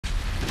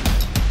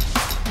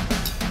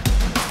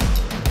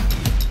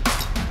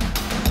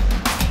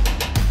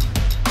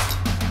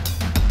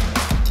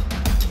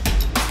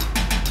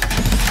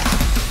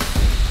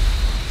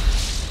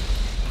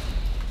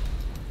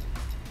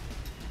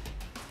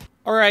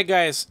Alright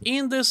guys,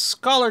 in this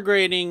color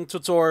grading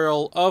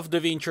tutorial of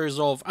Davinci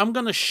Resolve, I'm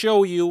gonna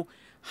show you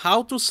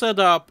how to set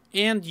up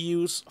and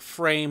use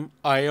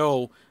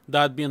Frame.io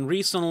that been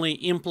recently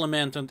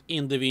implemented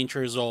in Davinci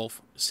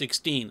Resolve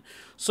 16.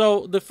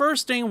 So the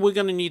first thing we're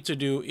gonna need to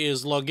do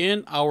is log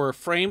in our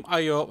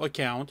Frame.io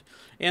account,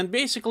 and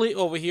basically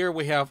over here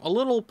we have a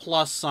little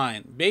plus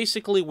sign.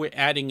 Basically we're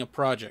adding a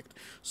project.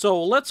 So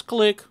let's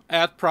click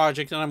Add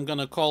Project, and I'm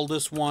gonna call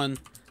this one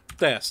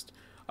Test.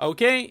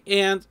 Okay,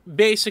 and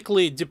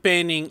basically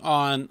depending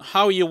on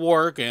how you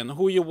work and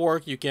who you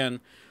work, you can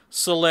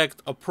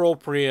select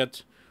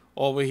appropriate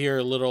over here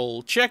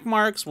little check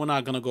marks. We're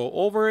not going to go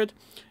over it.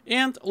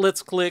 And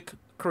let's click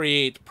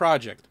Create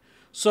Project.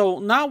 So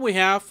now we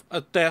have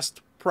a test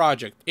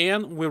project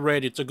and we're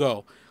ready to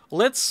go.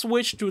 Let's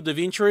switch to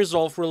Davinci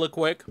Resolve really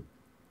quick.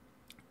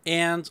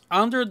 And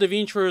under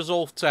Davinci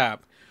Resolve tab,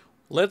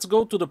 let's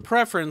go to the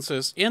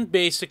Preferences and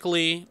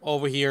basically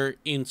over here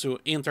into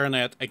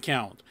Internet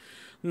Account.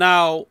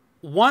 Now,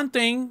 one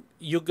thing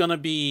you're going to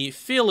be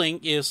filling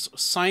is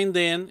signed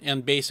in,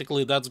 and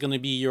basically that's going to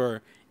be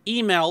your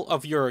email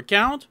of your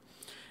account.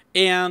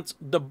 And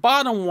the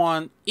bottom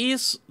one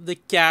is the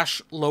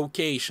cache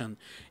location.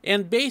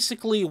 And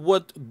basically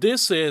what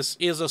this is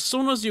as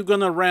soon as you're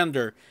going to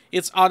render,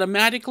 it's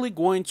automatically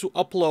going to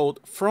upload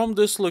from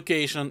this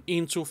location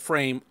into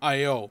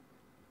Frame.io.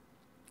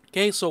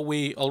 Okay, so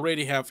we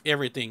already have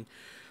everything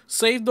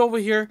saved over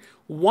here.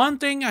 One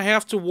thing I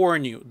have to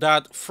warn you,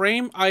 that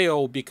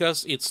Frame.io,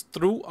 because it's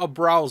through a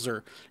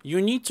browser, you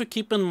need to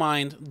keep in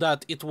mind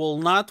that it will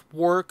not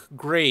work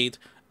great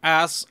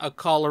as a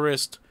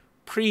colorist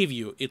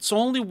preview. It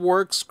only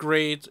works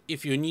great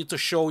if you need to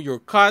show your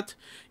cut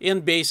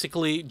and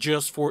basically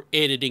just for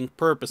editing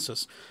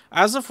purposes.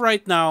 As of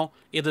right now,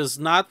 it is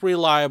not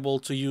reliable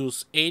to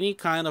use any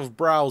kind of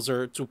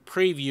browser to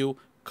preview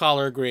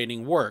color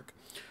grading work.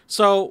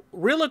 So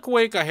really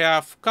quick, I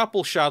have a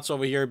couple shots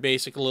over here.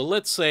 Basically,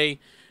 let's say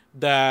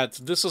that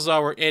this is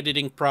our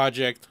editing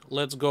project.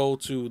 Let's go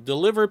to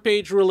deliver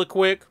page really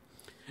quick.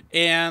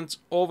 And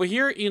over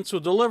here into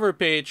deliver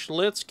page,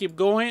 let's keep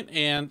going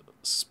and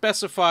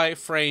specify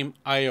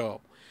Frame.io.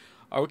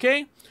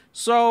 Okay,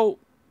 so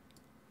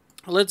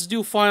let's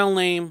do file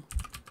name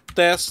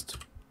test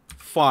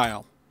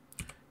file.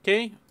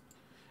 Okay,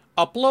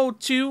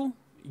 upload to.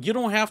 You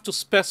don't have to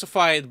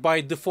specify it. By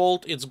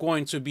default, it's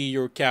going to be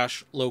your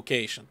cache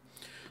location.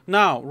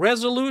 Now,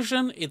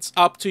 resolution, it's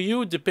up to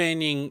you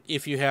depending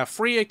if you have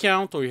free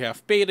account or you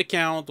have paid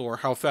account or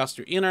how fast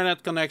your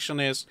internet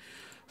connection is.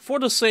 For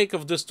the sake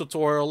of this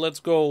tutorial, let's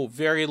go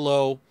very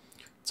low,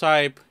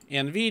 type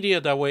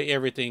NVIDIA, that way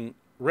everything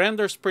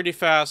renders pretty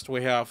fast.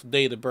 We have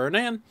data burn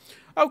in.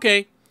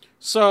 Okay,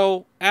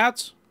 so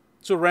add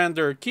to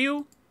render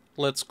queue.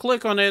 Let's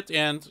click on it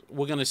and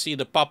we're going to see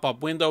the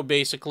pop-up window.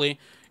 Basically,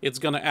 it's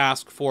going to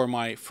ask for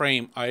my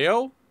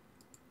Frame.io.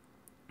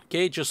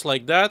 Okay, just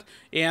like that.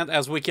 And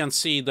as we can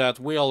see that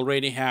we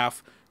already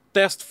have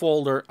test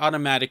folder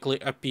automatically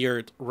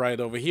appeared right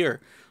over here.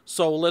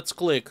 So let's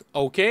click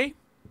OK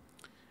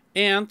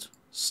and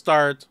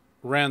start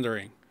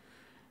rendering.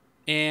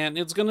 And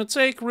it's going to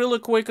take really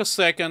quick a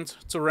second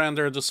to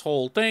render this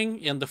whole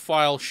thing, and the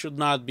file should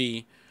not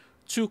be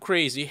too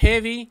crazy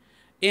heavy.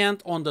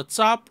 And on the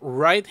top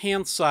right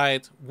hand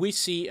side, we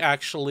see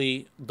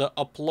actually the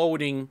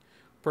uploading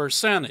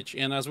percentage.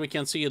 And as we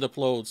can see, it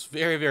uploads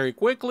very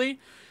quickly.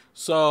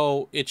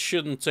 So it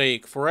shouldn't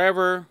take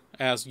forever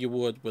as you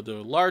would with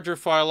a larger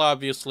file,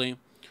 obviously.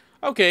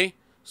 Okay,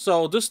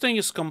 so this thing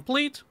is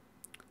complete.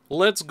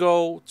 Let's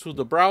go to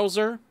the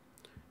browser.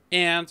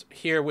 And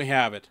here we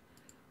have it.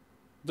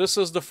 This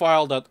is the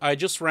file that I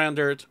just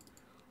rendered.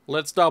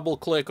 Let's double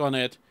click on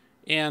it.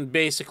 And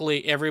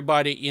basically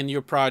everybody in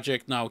your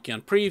project now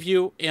can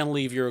preview and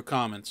leave your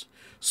comments.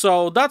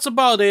 So that's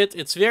about it.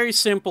 It's very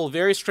simple,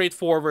 very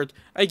straightforward.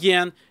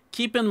 Again,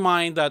 keep in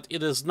mind that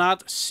it is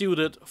not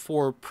suited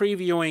for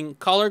previewing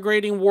color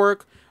grading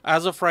work.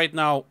 As of right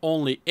now,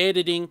 only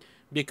editing,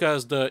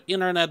 because the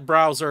internet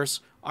browsers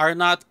are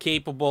not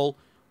capable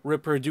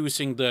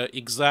reproducing the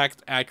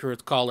exact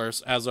accurate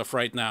colors as of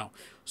right now.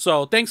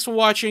 So thanks for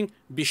watching.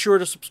 Be sure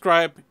to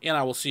subscribe, and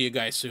I will see you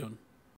guys soon.